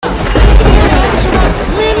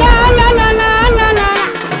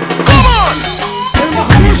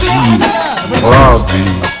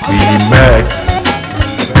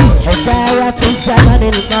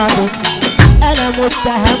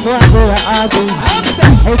يا قاضي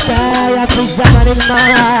حكاية في الزمن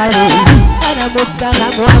الماضي انا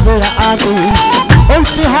متهم وابو يا قاضي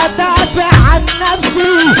قلت هدافع عن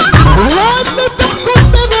نفسي وانت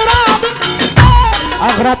بتحكم بغرابي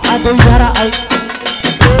اغرب قضيه رأيت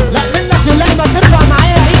لا منك لله ما ترفع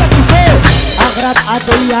معايا ايدك لفوق اغرب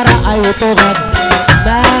قضيه رأيت غد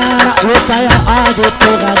ما رأيك يا قاضي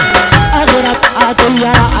التغن اغرب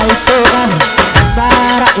قضيه رأيت غد ما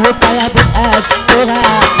رأيك يا بلقاس تغن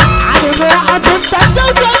عن امرأة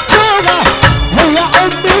تتزوج تغن هي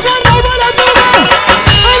امي ولا ولد تغن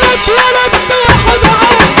انا اتولدت واحد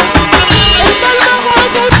عام انت اللي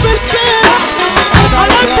موجود بالكيل انا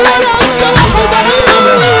اتولدت واحد عام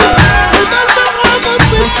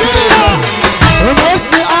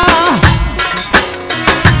وقلت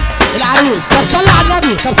العريس طب صلى على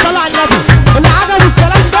النبي طب صلى على النبي اللي عجب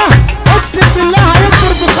السلام ده اقسم بالله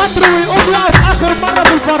هيكبر بخاطره ويقوم يقف اخر مره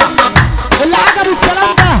في الفرح اللي عجب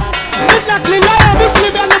السلام ده منك لله يا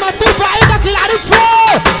مسلم يا اللي ما ترفع ايدك للعريس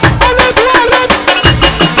فوق قول له اتولد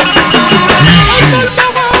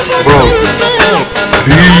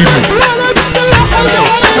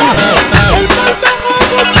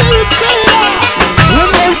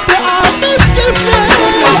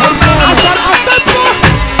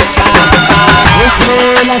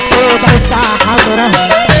الليلة سودة وساعة حمرا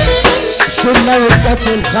شلة وكاس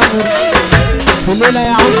الخمر في ليلة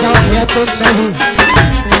يا عبد وحياة النبي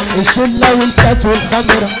الشلة والكاس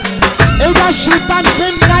والخمرة اجا الشيطان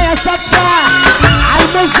فينا يا سفاح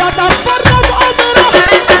عالمسة دبرنا بأمره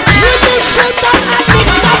يجي الشيطان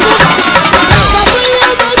صبية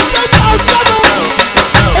مسك عصبه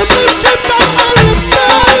اللي الشيطان قلب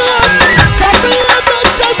صبية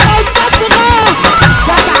مسك عصبه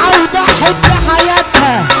جدعة وبحب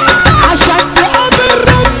حياتها عشان تقابل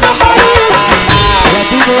رب حريص يا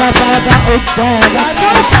ديني يا بابا قدامك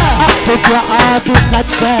اقصد يا قاضي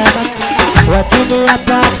خدامك وديني يا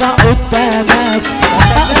بابا قدامك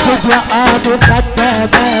اقصد يا قاضي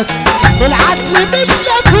خدامك العدل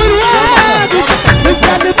منك والواجب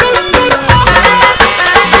مستني تنظر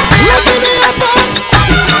يا ديني يا بابا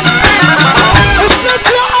اقصد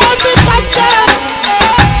يا قاضي خدامك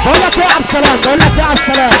بقولك يا عبد السلام بقولك يا عبد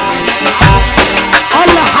السلام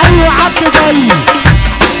الله حي وعبد جاي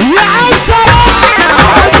يا عبد السلام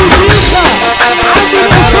عبد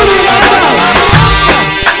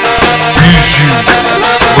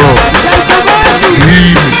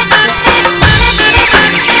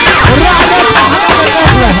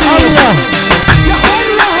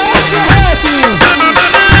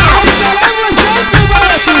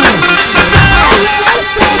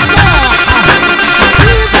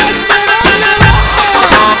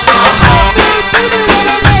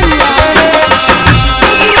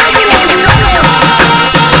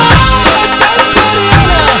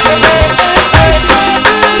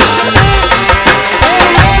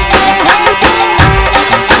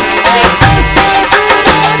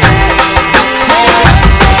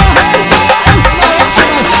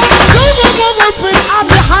فيكا عبد الرسول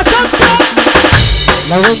الأمر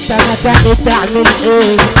لو انت مكاني تعمل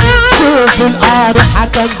ايه شوف القاضي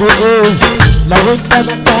حكم بايه لو انت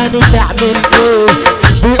مكاني تعمل ايه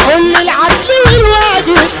بيقول لي العدل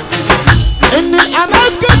والواجب ان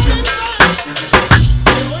الاماكن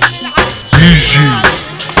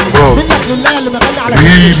منك لله اللي مكاني على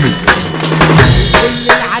بيقول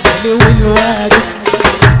لي العدل والواجب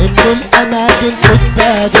ان الاماكن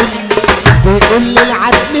تتبادل بيقول لي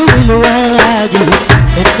العدل والواجب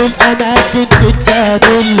ان الاماكن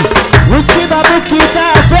تتبادل وتسيب ابوك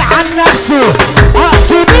يدافع عن نفسه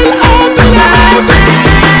اقصد القاضي العادل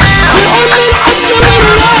بيقول لي العدل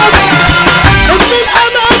والواجب ان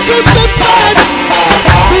الاماكن تتبادل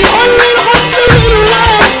بيقول لي العدل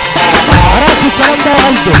والواجب رب السلام ده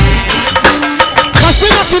قلبه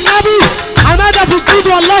ربنا في النبي حماده في الجيد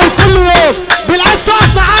والله كل يوم بلقاس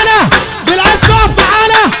تقف معانا بلقاس تقف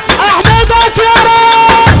معانا احمدك يا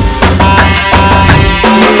رب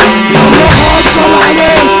الله اكبر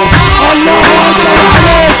عليك الله اكبر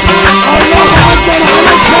عليك الله اكبر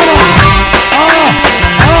عليك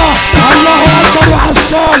الله اكبر يا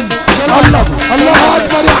حسان الله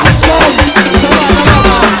اكبر يا حسان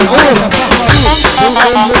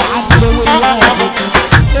العدل والواجب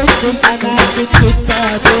ان الاماكن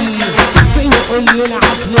تتبادل بيقول لي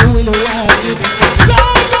العدل والواجب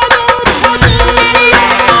لا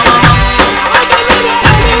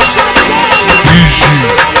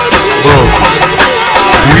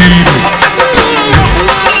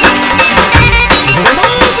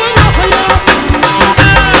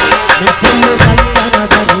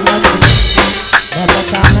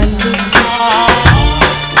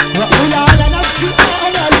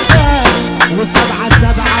وسبعة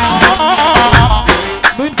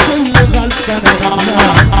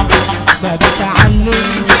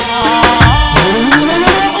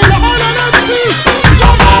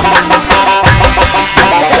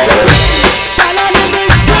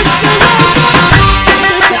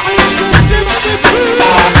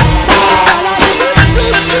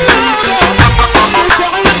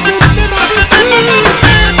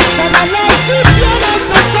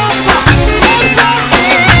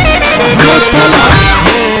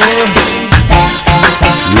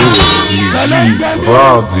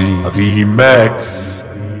راضي ريماكس.